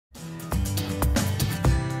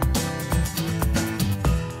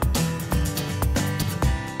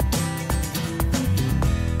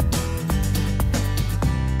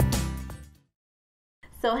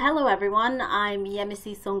So hello everyone, I'm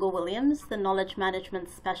Yemisi Songo-Williams, the Knowledge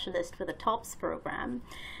Management Specialist for the TOPS program,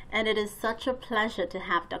 and it is such a pleasure to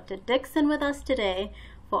have Dr. Dixon with us today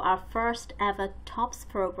for our first ever TOPS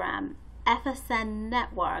program, FSN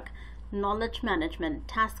Network Knowledge Management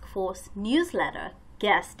Task Force Newsletter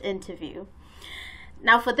Guest Interview.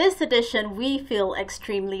 Now for this edition, we feel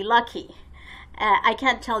extremely lucky. I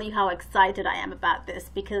can't tell you how excited I am about this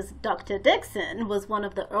because Dr. Dixon was one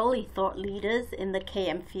of the early thought leaders in the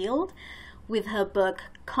KM field with her book,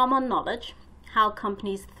 Common Knowledge, How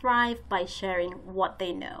Companies Thrive by Sharing What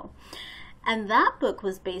They Know. And that book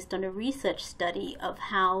was based on a research study of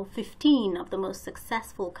how 15 of the most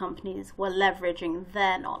successful companies were leveraging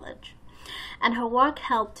their knowledge. And her work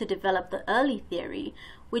helped to develop the early theory,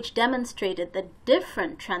 which demonstrated that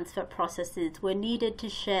different transfer processes were needed to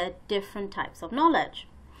share different types of knowledge.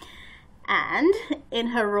 And in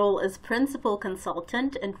her role as principal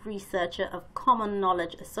consultant and researcher of Common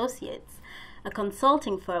Knowledge Associates, a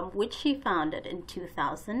consulting firm which she founded in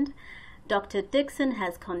 2000, Dr. Dixon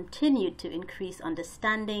has continued to increase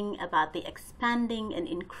understanding about the expanding and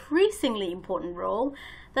increasingly important role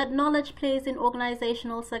that knowledge plays in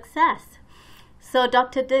organizational success. So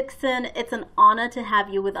Dr. Dixon, it's an honor to have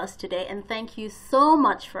you with us today, and thank you so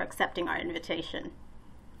much for accepting our invitation.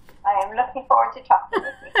 I am looking forward to talking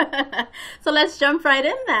with you. So let's jump right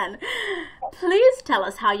in then. Please tell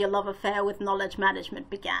us how your love affair with knowledge management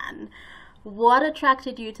began. What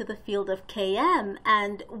attracted you to the field of KM,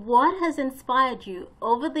 and what has inspired you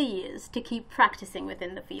over the years to keep practicing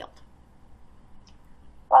within the field?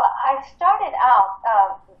 Well, I started out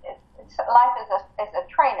life as a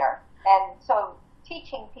trainer, and so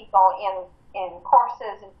teaching people in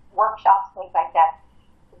courses and workshops, things like that,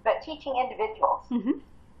 but teaching individuals. Mm-hmm.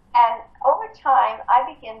 And over time, I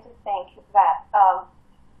began to think that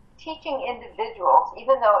teaching individuals,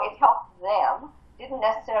 even though it helped them, didn't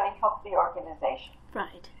necessarily help the organization.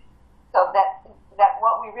 Right. So that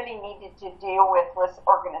what we really needed to deal with was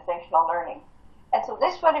organizational learning. And so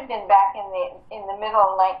this would have been back in the middle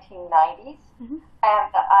of 1990s. Mm-hmm. And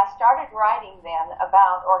I started writing then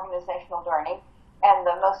about organizational learning. And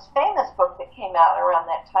the most famous book that came out around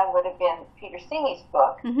that time would have been Peter Singe's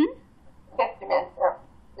book, Mm-hmm. Fifth Dimension.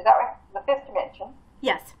 Is that right? The Fifth Dimension?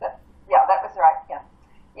 Yes. Yeah, that was right.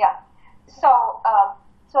 Yeah. So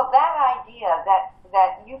that idea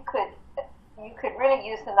that you could really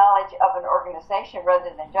use the knowledge of an organization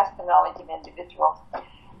rather than just the knowledge of individuals.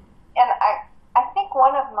 And I think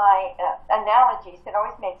one of my analogies that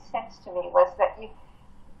always made sense to me was that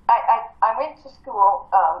I went to school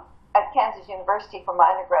at Kansas University for my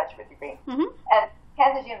undergraduate degree. Mm-hmm. And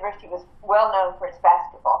Kansas University was well known for its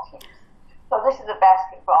basketball teams. So this is a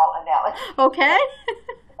basketball analogy. Okay.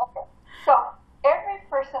 Okay. So every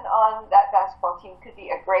person on that basketball team could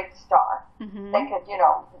be a great star. Mm-hmm. They could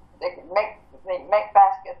make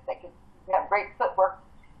baskets, they could have great footwork.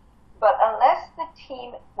 But unless the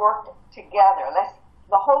team worked together, unless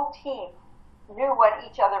the whole team knew what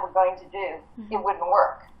each other were going to do, Mm-hmm. it wouldn't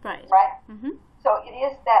work. Right. Right? Mm-hmm. So it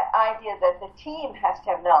is that idea that the team has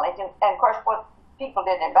to have knowledge. And of course, what people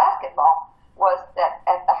did in basketball was that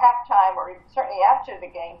at the halftime, or certainly after the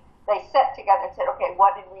game, they sat together and said, okay,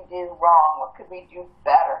 what did we do wrong? What could we do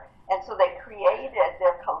better? And so they created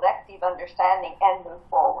their collective understanding and moved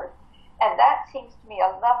forward. And that seems to me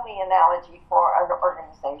a lovely analogy for an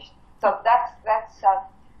organization. So that's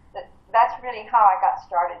really how I got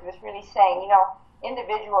started, was really saying,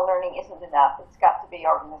 individual learning isn't enough. It's got to be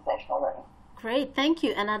organizational learning. Great, thank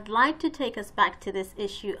you. And I'd like to take us back to this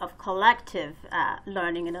issue of collective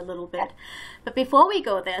learning in a little bit. But before we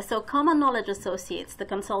go there, so Common Knowledge Associates, the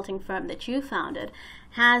consulting firm that you founded,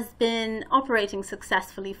 has been operating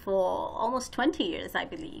successfully for almost 20 years, I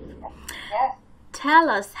believe. Yes. Tell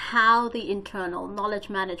us how the internal knowledge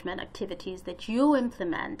management activities that you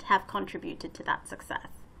implement have contributed to that success.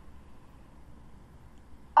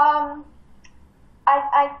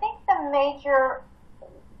 I think the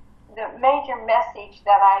major message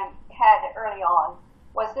that I had early on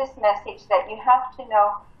was this message that you have to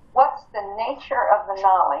know what's the nature of the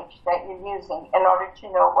knowledge that you're using in order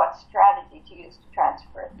to know what strategy to use to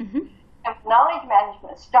transfer it. Mm-hmm. And knowledge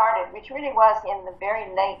management started, which really was in the very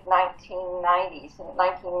late 1990s, in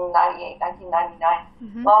 1998, 1999,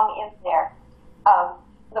 Mm-hmm. long in there.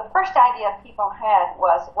 The first idea people had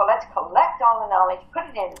was, well, let's collect all the knowledge, put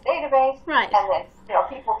it in a database, Right. and then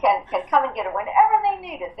people can come and get it whenever they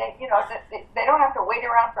need it. They don't have to wait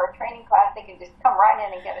around for a training class. They can just come right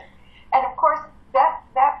in and get it. And of course, that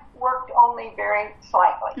worked only very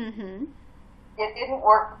slightly. Mm-hmm. It didn't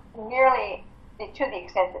work nearly to the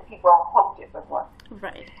extent that people hoped it would work.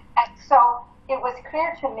 Right. And so it was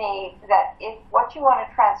clear to me that if what you want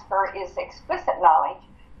to transfer is explicit knowledge,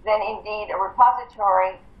 then indeed a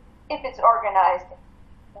repository, if it's organized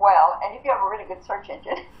well, and if you have a really good search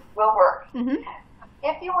engine, will work. Mm-hmm.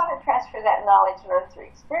 If you want to transfer that knowledge learned through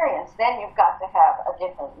experience, then you've got to have a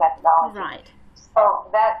different methodology. Right. So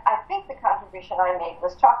that, I think the contribution I made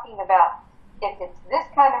was talking about if it's this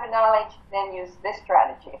kind of a knowledge, then use this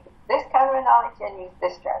strategy. If it's this kind of a knowledge, then use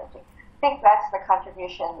this strategy. I think that's the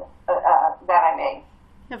contribution that I made.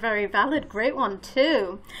 A very valid, great one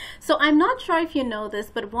too. So I'm not sure if you know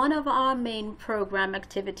this, but one of our main program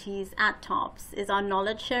activities at TOPS is our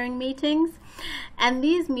knowledge sharing meetings. And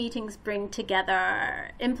these meetings bring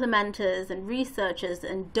together implementers and researchers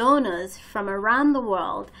and donors from around the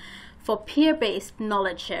world for peer-based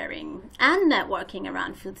knowledge sharing and networking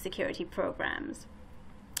around food security programs.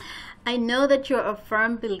 I know that you're a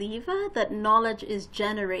firm believer that knowledge is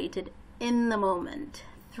generated in the moment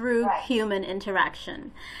through human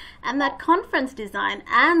interaction, and that conference design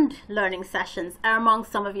and learning sessions are among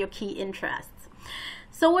some of your key interests.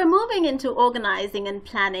 So we're moving into organizing and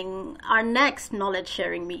planning our next knowledge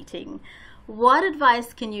sharing meeting. What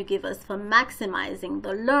advice can you give us for maximizing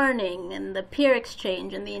the learning and the peer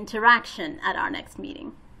exchange and the interaction at our next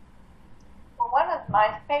meeting? Well, one of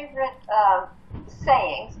my favorite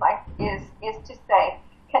sayings is to say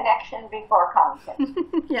connection before content.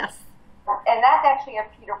 Yes. And that's actually a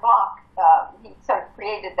Peter Block. He sort of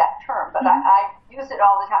created that term, but I use it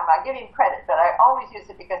all the time. I give him credit, but I always use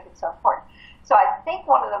it because it's so important. So I think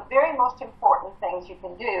one of the very most important things you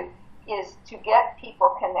can do is to get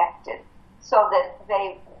people connected so that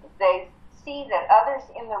they see that others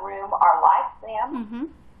in the room are like them. Mm-hmm.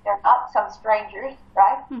 They're not some strangers,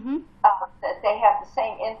 right? Mm-hmm. That they have the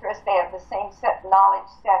same interests, they have the same knowledge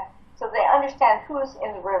set, so they understand who's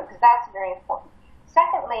in the room, because that's very important.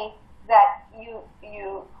 Secondly, that you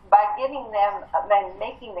by giving them and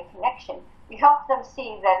making the connection, you help them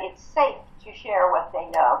see that it's safe to share what they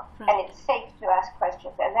know, and it's safe to ask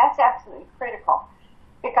questions, and that's absolutely critical.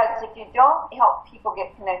 Because if you don't help people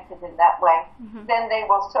get connected in that way, then they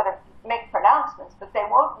will sort of make pronouncements, but they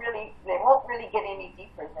won't really get any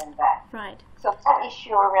deeper than that. Right. So that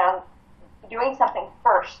issue around doing something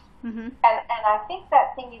first, and I think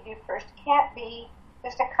that thing you do first can't be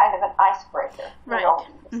just a kind of an icebreaker. Right.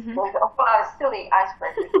 You know, there's a lot of silly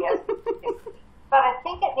icebreakers, yes. But I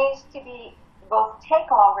think it needs to be both take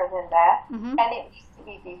longer than that, and it needs to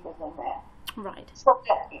be deeper than that. Right. So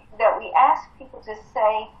that we ask people to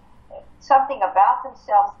say something about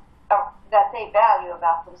themselves that they value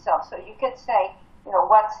about themselves. So you could say, you know,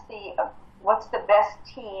 what's the best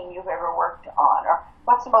team you've ever worked on, or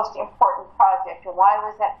what's the most important project, and why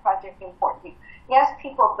was that project important to you? You ask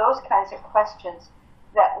people those kinds of questions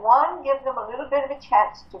that, one, give them a little bit of a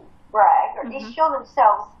chance to brag, or at least show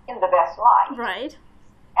themselves in the best light. Right.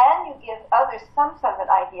 And you give others some sort of an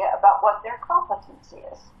idea about what their competence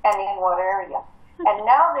is and in what area. And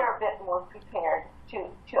now they're a bit more prepared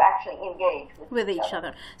to actually engage with each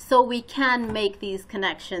other. So we can make these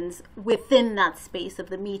connections within that space of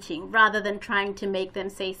the meeting, rather than trying to make them,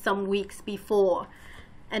 say, some weeks before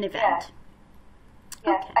an event.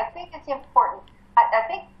 Yes, Okay. I think it's important. I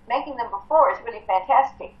think making them before is really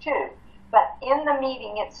fantastic too, but in the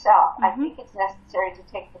meeting itself, I think it's necessary to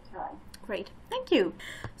take the time. Great, thank you.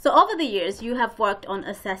 So over the years, you have worked on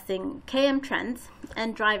assessing KM trends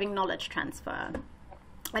and driving knowledge transfer.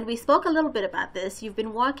 And we spoke a little bit about this. You've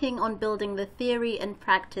been working on building the theory and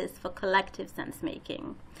practice for collective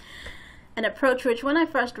sense-making. An approach which, when I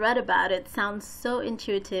first read about it, sounds so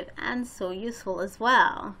intuitive and so useful as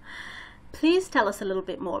well. Please tell us a little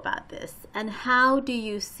bit more about this, and how do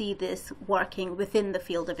you see this working within the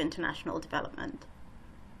field of international development?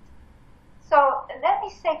 So let me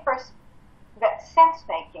say first that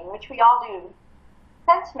sense-making, which we all do,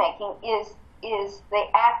 sense-making is the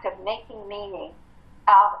act of making meaning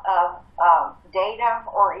out of data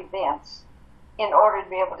or events in order to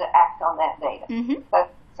be able to act on that data.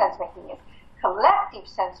 That's sense-making is. Collective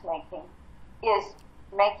sense-making is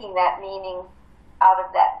making that meaning out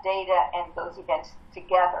of that data and those events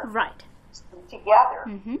together. Right. Together,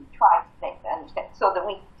 try to make them understand, so that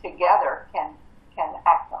we together can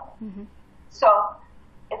act on it. So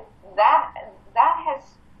that has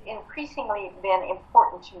increasingly been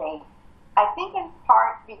important to me. I think in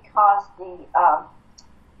part because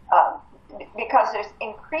because there's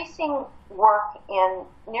increasing work in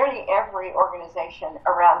nearly every organization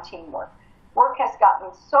around teamwork. Work has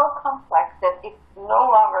gotten so complex that it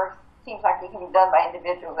no longer seems like it can be done by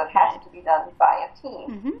individuals. It has to be done by a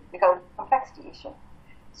team because of the complexity issue.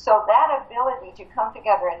 So that ability to come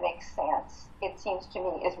together and make sense, it seems to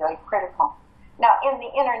me, is really critical. Now, in the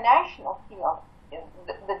international field,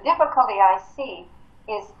 the difficulty I see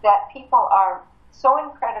is that people are so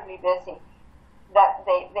incredibly busy that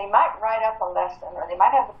they might write up a lesson, or they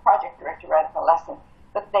might have the project director write up a lesson,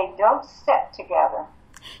 but they don't sit together.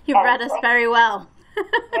 You've read us very well.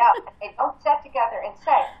 Yeah, they don't sit together and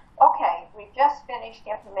say, okay, we've just finished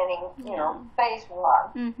implementing, phase one.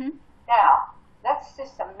 Mm-hmm. Now, let's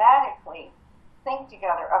systematically think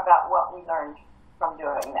together about what we learned from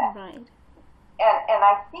doing that. Right. And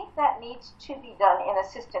I think that needs to be done in a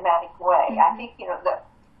systematic way. Mm-hmm. I think,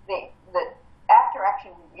 the after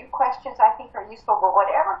action review questions I think are useful, but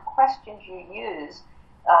whatever questions you use,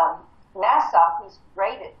 NASA, who's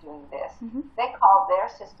great at doing this, mm-hmm. they call their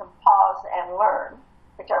system pause and learn,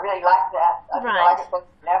 which I really like that. I right. like it with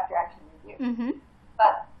an after action review. Mm-hmm.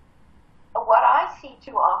 But what I see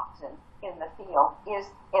too often in the field is,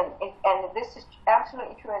 and this is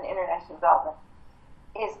absolutely true in international development,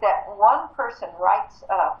 is that one person writes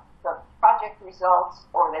up the project results,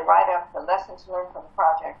 or they write up the lessons learned from the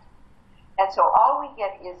project, and so all we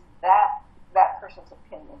get is that person's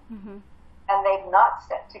opinion. Mm-hmm. And they've not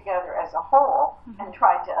sat together as a whole mm-hmm. and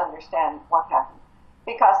tried to understand what happened.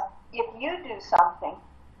 Because if you do something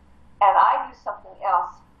and I do something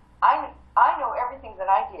else, I know everything that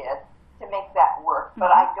I did to make that work, but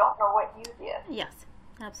mm-hmm. I don't know what you did. Yes,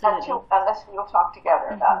 absolutely. Unless we'll talk together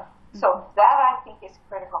mm-hmm. about it. So mm-hmm. that I think is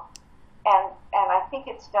critical. And I think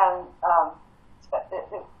it's done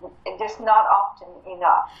just not often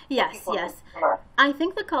enough. Yes, yes. I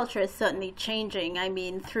think the culture is certainly changing. I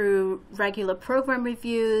mean, through regular program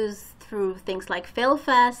reviews, through things like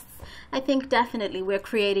FailFests, I think definitely we're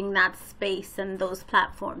creating that space and those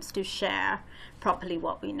platforms to share properly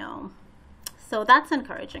what we know. So that's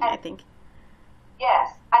encouraging, I think.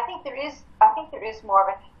 Yes, I think there is more of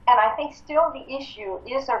it. And I think still the issue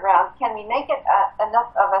is around, can we make it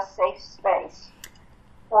enough of a safe space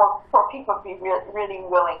for people to be really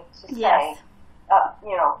willing to say, yes.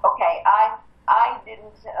 Okay, I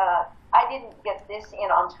didn't get this in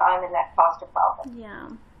on time, and that caused a problem. Yeah.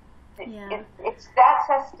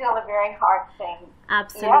 That's still a very hard thing.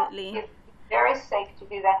 Absolutely. It's very safe to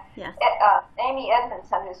do that. Yes. Amy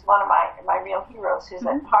Edmondson, who's one of my real heroes, who's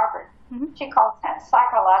mm-hmm. at Harvard, mm-hmm. she calls that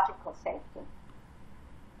psychological safety.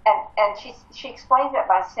 And she explains it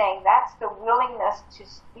by saying that's the willingness to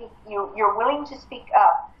speak. You're willing to speak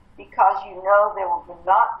up because you know there will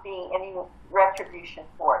not be any retribution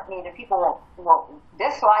for it. Neither people won't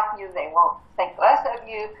dislike you, they won't think less of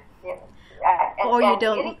you. Or you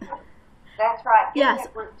don't. That's right. Yes.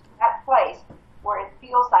 That place where it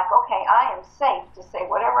feels like, okay, I am safe to say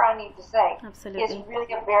whatever I need to say. Absolutely. Is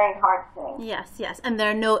really a very hard thing. Yes, yes. And there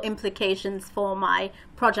are no implications for my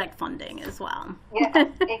project funding as well. Yes,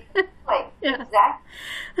 exactly. Yes. Exactly.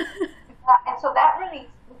 And so that really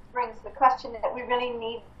brings the question that we really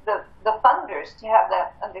need the funders to have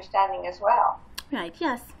that understanding as well. Right,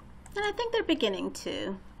 yes. And I think they're beginning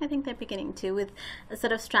to. With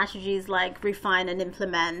sort of strategies like refine and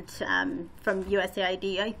implement from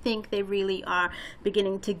USAID. I think they really are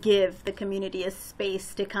beginning to give the community a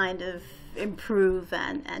space to kind of improve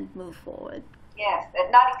and move forward. Yes,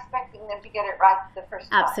 and not expecting them to get it right the first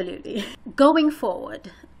time. Absolutely. Going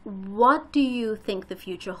forward, what do you think the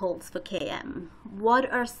future holds for KM?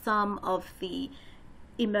 What are some of the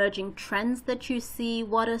emerging trends that you see?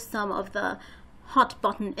 What are some of the hot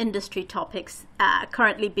button industry topics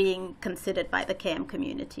currently being considered by the KM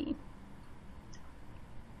community?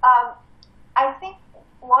 I think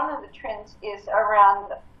one of the trends is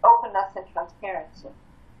around openness and transparency,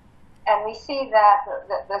 and we see that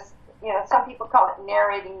this, some people call it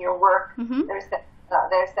narrating your work. Mm-hmm. There's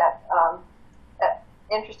that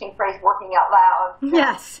interesting phrase, working out loud.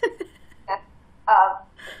 Yes.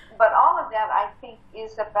 But all of that, I think,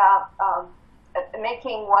 is about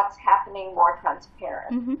making what's happening more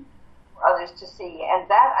transparent mm-hmm. for others to see. And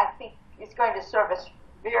that, I think, is going to serve us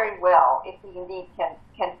very well if we indeed can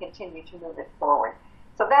continue to move it forward.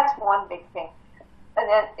 So that's one big thing. And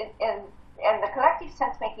then, and the collective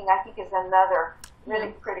sense-making, I think, is another really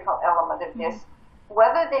mm-hmm. critical element of this.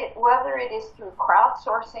 Mm-hmm. Whether it is through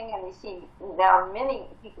crowdsourcing, and we see now many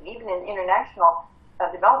people, even in the international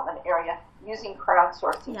development area, using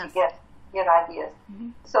crowdsourcing yes. to get ideas.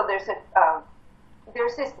 Mm-hmm. So there's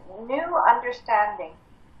this new understanding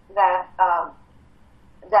that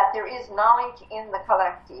that there is knowledge in the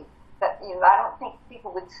collective. That I don't think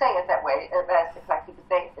people would say it that way as the collective,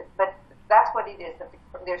 but that's what it is. That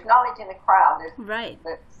there's knowledge in the crowd.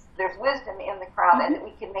 There's wisdom in the crowd, mm-hmm. and that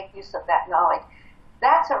we can make use of that knowledge.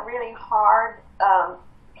 That's a really hard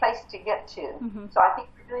place to get to. Mm-hmm. So I think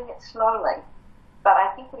we're doing it slowly, but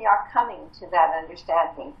I think we are coming to that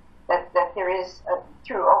understanding that there is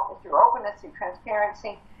through openness, through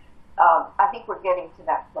transparency. I think we're getting to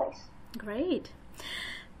that place. Great.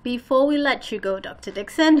 Before we let you go, Dr.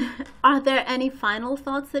 Dixon, are there any final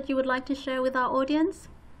thoughts that you would like to share with our audience?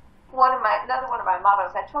 Another one of my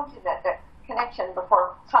mottos, I told you that the connection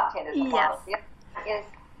before content is the yes. model. Is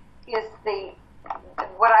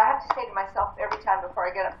what I have to say to myself every time before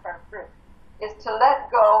I get up in front of a group is to let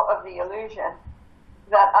go of the illusion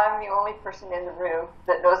that I'm the only person in the room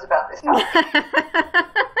that knows about this topic.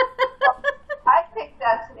 I think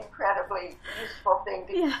that's an incredibly useful thing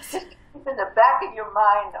to just keep in the back of your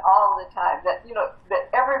mind all the time, that that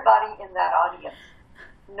everybody in that audience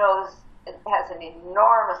knows and has an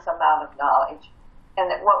enormous amount of knowledge, and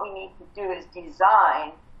that what we need to do is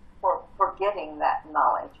design for getting that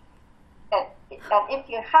knowledge. And if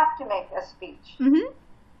you have to make a speech,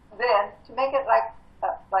 then to make it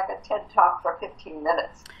like a TED Talk for 15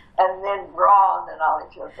 minutes, and then draw on the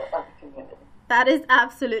knowledge of the community. That is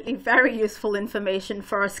absolutely very useful information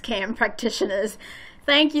for us KM practitioners.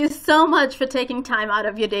 Thank you so much for taking time out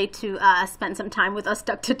of your day to spend some time with us,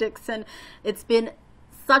 Dr. Dixon. It's been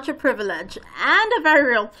such a privilege and a very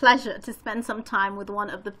real pleasure to spend some time with one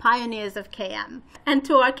of the pioneers of KM. And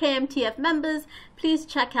to our KMTF members, please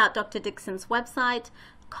check out Dr. Dixon's website,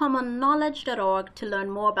 commonknowledge.org, to learn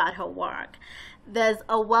more about her work. There's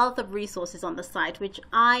a wealth of resources on the site, which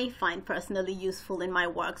I find personally useful in my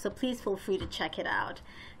work, so please feel free to check it out.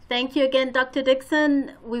 Thank you again, Dr.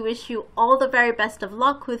 Dixon. We wish you all the very best of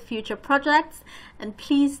luck with future projects, and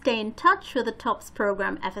please stay in touch with the TOPS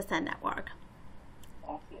program FSN network.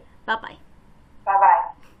 Thank you. Bye-bye. Bye-bye.